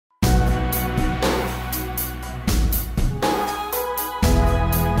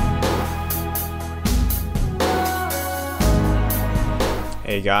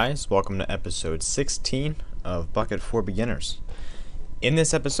Hey guys, welcome to episode 16 of Bukkit for Beginners. In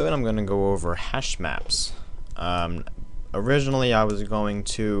this episode, I'm going to go over HashMaps. Originally, I was going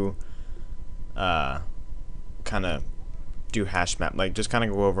to kind of do HashMap, like just kind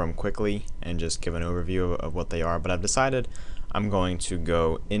of go over them quickly and just give an overview of what they are, but I've decided I'm going to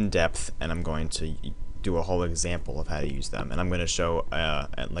go in depth and I'm going to do a whole example of how to use them, and I'm going to show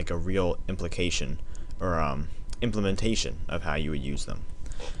like a real implication or implementation of how you would use them.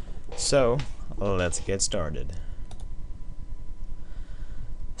 So let's get started.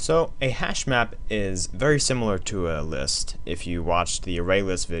 So a hash map is very similar to a list. If you watched the array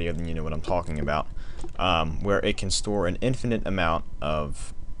list video, then you know what I'm talking about, where it can store an infinite amount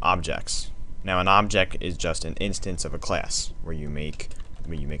of objects. Now an object is just an instance of a class where you make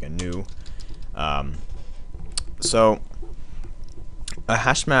a new. So a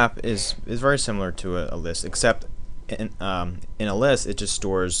hash map is very similar to a list, except in a list it just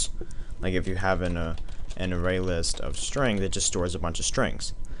stores, like if you have an array list of strings, it just stores a bunch of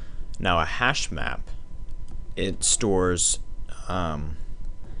strings. Now a hash map, it stores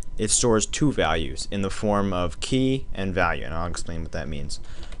two values in the form of key and value, and I'll explain what that means.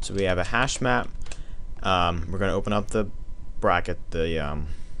 So we have a hash map. We're going to open up the bracket, the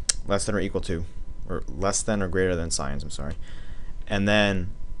less than or equal to, or less than or greater than signs, I'm sorry, and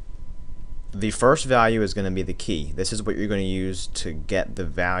then the first value is going to be the key. This is what you're going to use to get the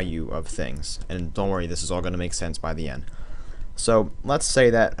value of things, and don't worry, this is all going to make sense by the end. So let's say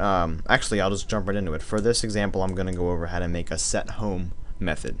that actually I'll just jump right into it. For this example, I'm going to go over how to make a set home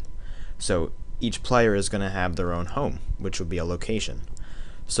method. So each player is going to have their own home, which would be a location.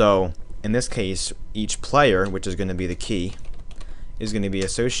 So in this case, each player, which is going to be the key, is going to be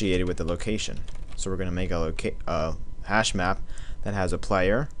associated with the location. So we're going to make a hash map that has a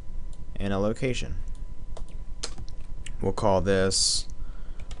player and a location. We'll call this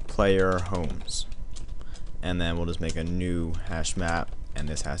player homes, and then we'll just make a new hash map, and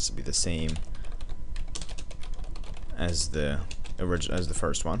this has to be the same as the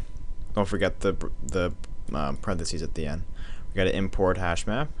first one. Don't forget the parentheses at the end. We got to import hash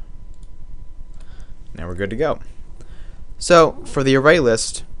map. Now we're good to go. So for the array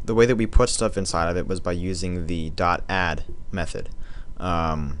list, the way that we put stuff inside of it was by using the .add method.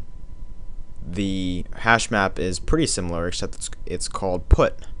 The hash map is pretty similar, except it's called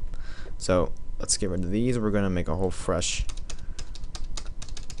put. So let's get rid of these. We're going to make a whole fresh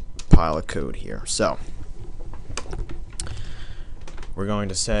pile of code here. So we're going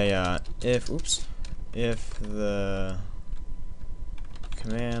to say if the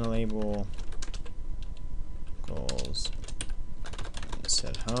command label equals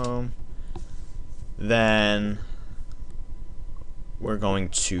set home, then we're going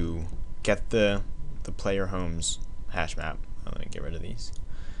to get the player homes hash map. Let me get rid of these.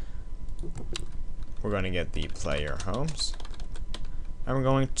 We're going to get the player homes, and we're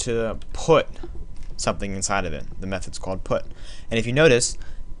going to put something inside of it. The method's called put, and if you notice,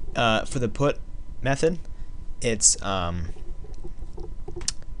 for the put method, it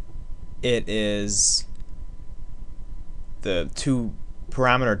is the two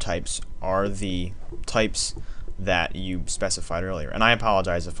parameter types are the types that you specified earlier. And I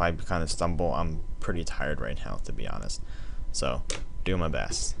apologize if I kind of stumble. I'm pretty tired right now, to be honest, so do my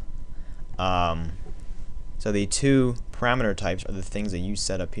best. So the two parameter types are the things that you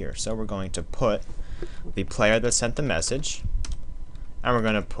set up here. So we're going to put the player that sent the message, and we're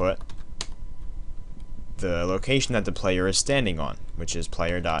going to put the location that the player is standing on, which is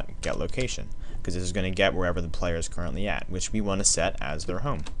player.getLocation, because this is going to get wherever the player is currently at, which we want to set as their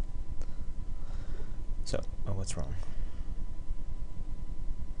home. So, oh, what's wrong?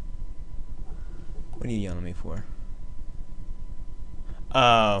 What are you yelling at me for?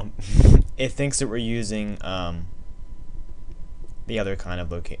 It thinks that we're using the other kind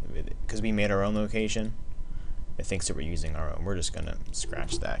of location, because we made our own location. It thinks that we're using our own. We're just gonna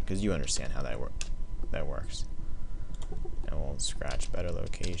scratch that, because you understand how that works. And we'll scratch better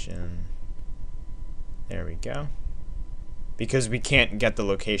location. There we go. Because we can't get the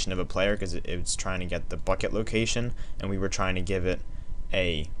location of a player, because it's trying to get the Bukkit location, and we were trying to give it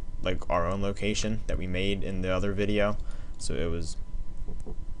our own location that we made in the other video, so it was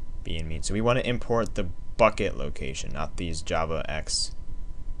being mean. So we want to import the Bukkit location, not these Java X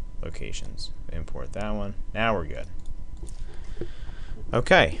locations. Import that one. Now we're good.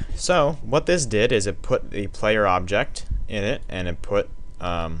 Okay, so what this did is it put the player object in it, and it put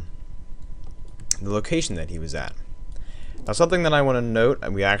the location that he was at. Now something that I want to note,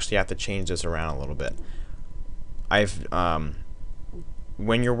 and we actually have to change this around a little bit.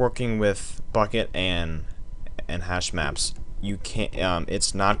 When you're working with Bukkit and HashMaps, you can't.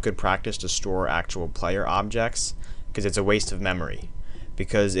 It's not good practice to store actual player objects because it's a waste of memory.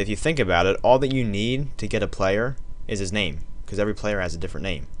 Because if you think about it, all that you need to get a player is his name, because every player has a different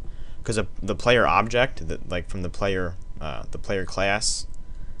name. Because the player object, like from the player class,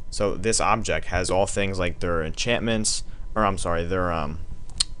 so this object has all things like their enchantments, or I'm sorry, their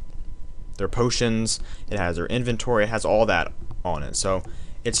potions. It has their inventory. It has all that on it. So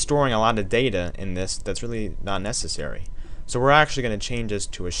it's storing a lot of data in this that's really not necessary. So we're actually going to change this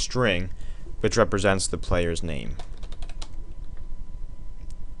to a string, which represents the player's name,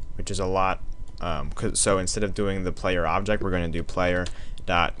 which is a lot. So instead of doing the player object, we're going to do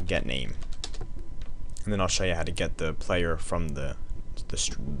player.getName, and then I'll show you how to get the player from the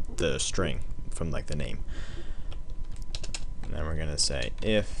string from like the name. And then we're going to say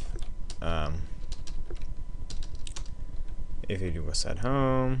if you do a set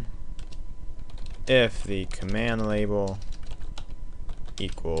home, if the command label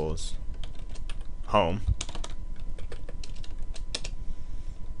equals home.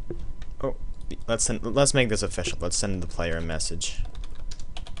 Oh, let's make this official. Let's send the player a message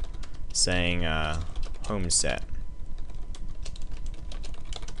saying home set.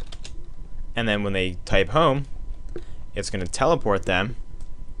 And then when they type home, it's going to teleport them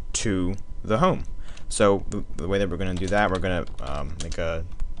to the home. So the way that we're going to do that, we're going to make a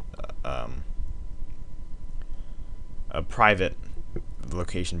private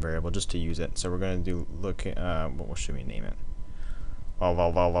location variable just to use it. So we're going to do what should we name it? Home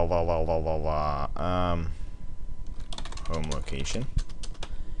location.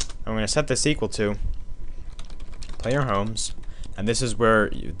 And we're going to set this equal to player homes, and this is where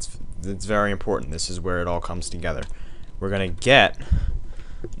it's very important. This is where it all comes together. We're going to get,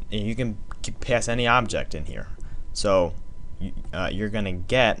 and you can pass any object in here. So you're going to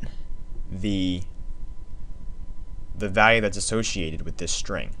get the value that's associated with this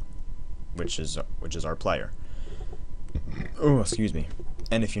string, which is our player. Oh, excuse me.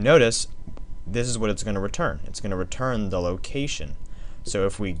 And if you notice, this is what it's going to return. It's going to return the location. So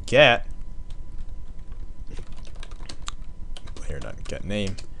if we get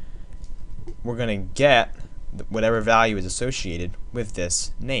player.getName, we're going to get whatever value is associated with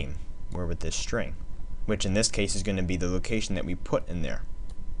this name, or with this string, which in this case is going to be the location that we put in there.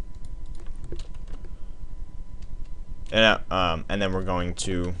 And then we're going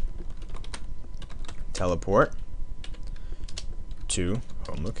to teleport to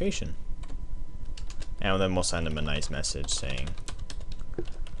home location. And then we'll send them a nice message saying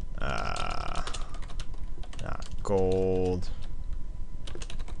gold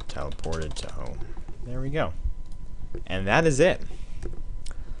teleported to home. There we go. And that is it.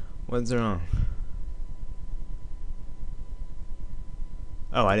 What's wrong?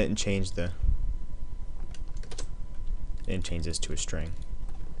 Oh, I didn't change this to a string.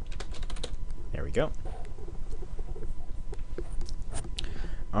 There we go.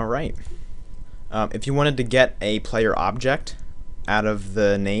 Alright. If you wanted to get a player object out of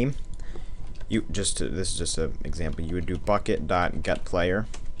the name, this is just an example. You would do bucket.getPlayer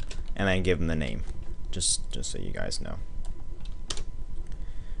and then give them the name, just so you guys know.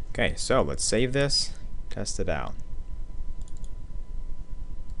 Okay, so let's save this, test it out.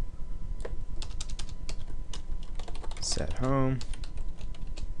 Set home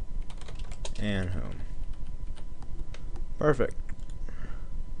and home. Perfect.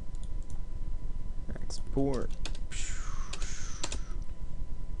 Export.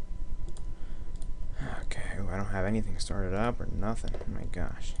 Okay, I don't have anything started up or nothing. Oh my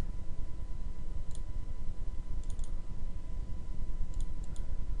gosh.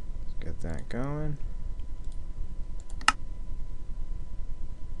 Let's get that going.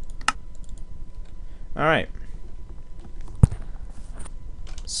 Alright.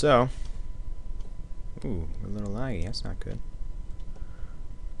 So, ooh, a little laggy. That's not good.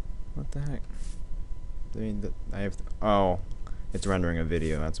 What the heck? Oh, it's rendering a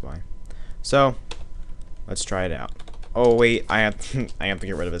video. That's why. So, let's try it out. Oh wait, I have to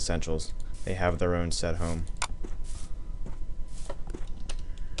get rid of essentials. They have their own set home.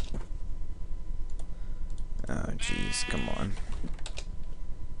 Oh jeez, come on.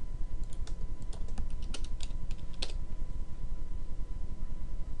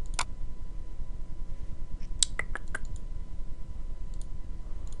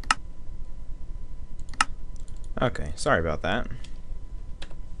 Okay, sorry about that.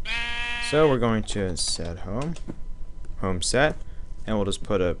 So we're going to set home set, and we'll just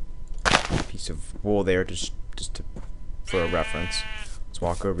put a piece of wool there for a reference. Let's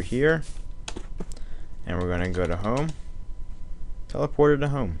walk over here, and we're going to go to home, teleported to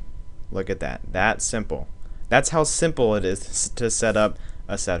home. Look at that. That simple. That's how simple it is to set up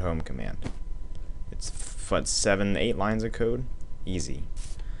a set home command. It's what, 7-8 lines of code, easy.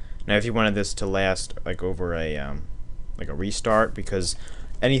 Now, if you wanted this to last like over a restart, because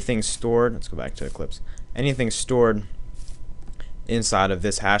anything stored, let's go back to Eclipse. Anything stored inside of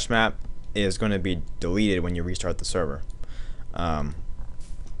this hash map is going to be deleted when you restart the server.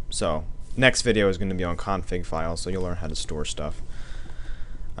 So next video is going to be on config files, so you'll learn how to store stuff.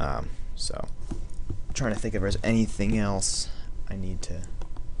 So I'm trying to think if there's anything else I need to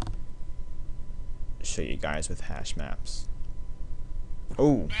show you guys with hash maps.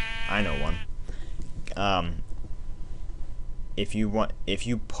 Oh, I know one. If you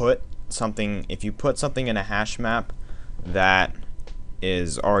put something in a hash map that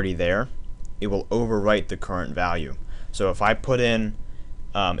is already there, it will overwrite the current value. So if I put in,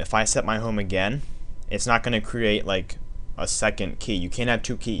 if I set my home again, it's not going to create like a second key. You can't have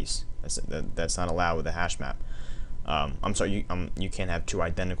two keys. That's not allowed with a hash map. I'm sorry, you can't have two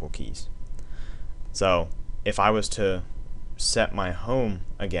identical keys. So if I was to set my home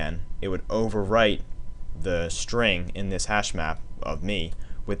again, it would overwrite the string in this hash map of me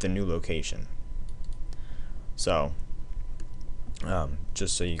with the new location. So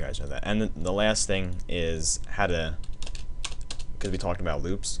just so you guys know that. And the last thing is how to, because we talked about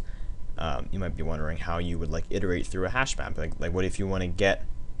loops, you might be wondering how you would like iterate through a hash map. Like what if you want to get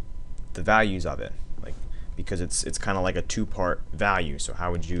the values of it? Like, because it's kind of like a two-part value. So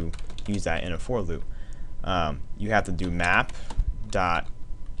how would you use that in a for loop? You have to do map dot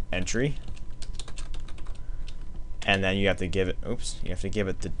entry, and then you have to give it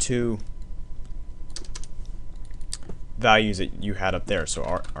the two values that you had up there. So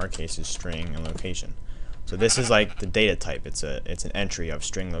our case is string and location. So this is like the data type. It's an entry of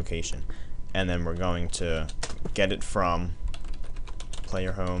string location, and then we're going to get it from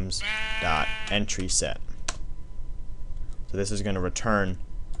player homes dot entry set. So this is going to return.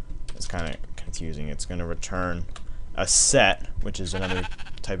 It's kind of confusing. It's going to return a set, which is another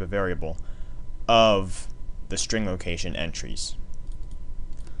type of variable, of the string location entries.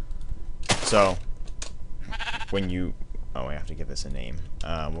 So when you, I have to give this a name.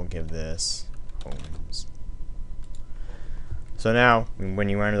 We'll give this homes. So now when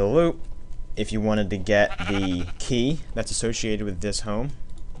you enter the loop, if you wanted to get the key that's associated with this home,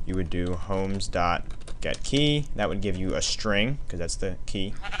 you would do homes.getKey. That would give you a string, because that's the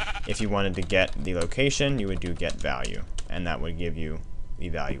key. If you wanted to get the location, you would do getValue, and that would give you the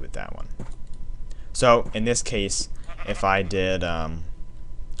value with that one. So in this case, if I did,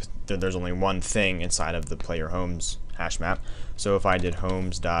 there's only one thing inside of the player homes hash map. So if I did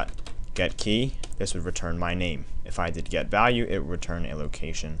homes.getKey, this would return my name. If I did getValue, it would return a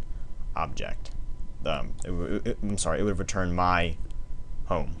location object. I'm sorry, it would return my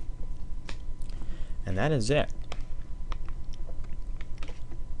home. And that is it.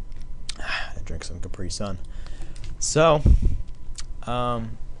 I drink some Capri Sun. So,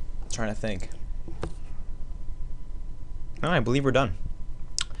 trying to think. No, I believe we're done.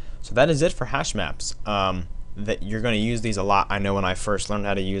 So that is it for hash maps. That you're going to use these a lot. I know when I first learned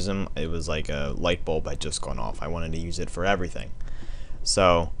how to use them, it was like a light bulb had just gone off. I wanted to use it for everything.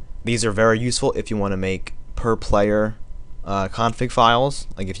 So these are very useful if you want to make per player config files.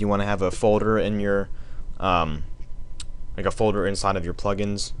 Like if you want to have a folder in your like a folder inside of your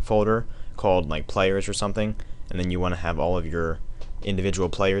plugins folder called like players or something, and then you want to have all of your individual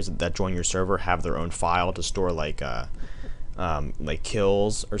players that join your server have their own file to store like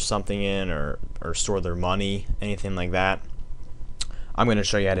kills or something in, or store their money, anything like that. I'm going to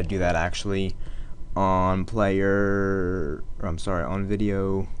show you how to do that actually on on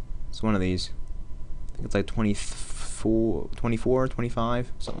video. It's one of these. I think it's like 24,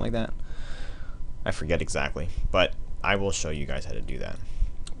 25, something like that. I forget exactly, but I will show you guys how to do that.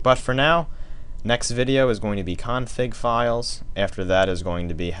 But for now, next video is going to be config files. After that is going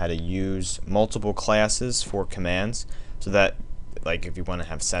to be how to use multiple classes for commands, so that like if you want to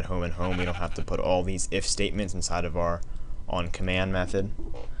have set home and home, we don't have to put all these if statements inside of our on command method.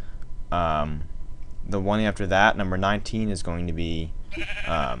 The one after that, number 19, is going to be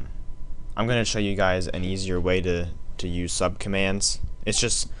I'm going to show you guys an easier way to use subcommands. It's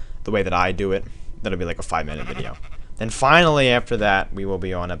just the way that I do it. That'll be like a 5-minute video. Then finally after that, we will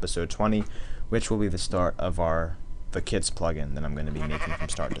be on episode 20, which will be the start of the Kits plugin that I'm going to be making from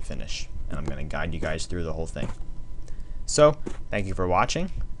start to finish, and I'm going to guide you guys through the whole thing. So thank you for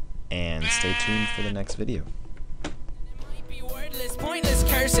watching, and stay tuned for the next video. Pointless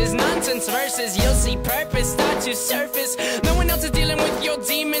curses, nonsense verses, you'll see purpose start to surface. No one else is dealing with your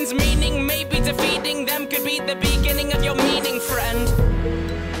demons, me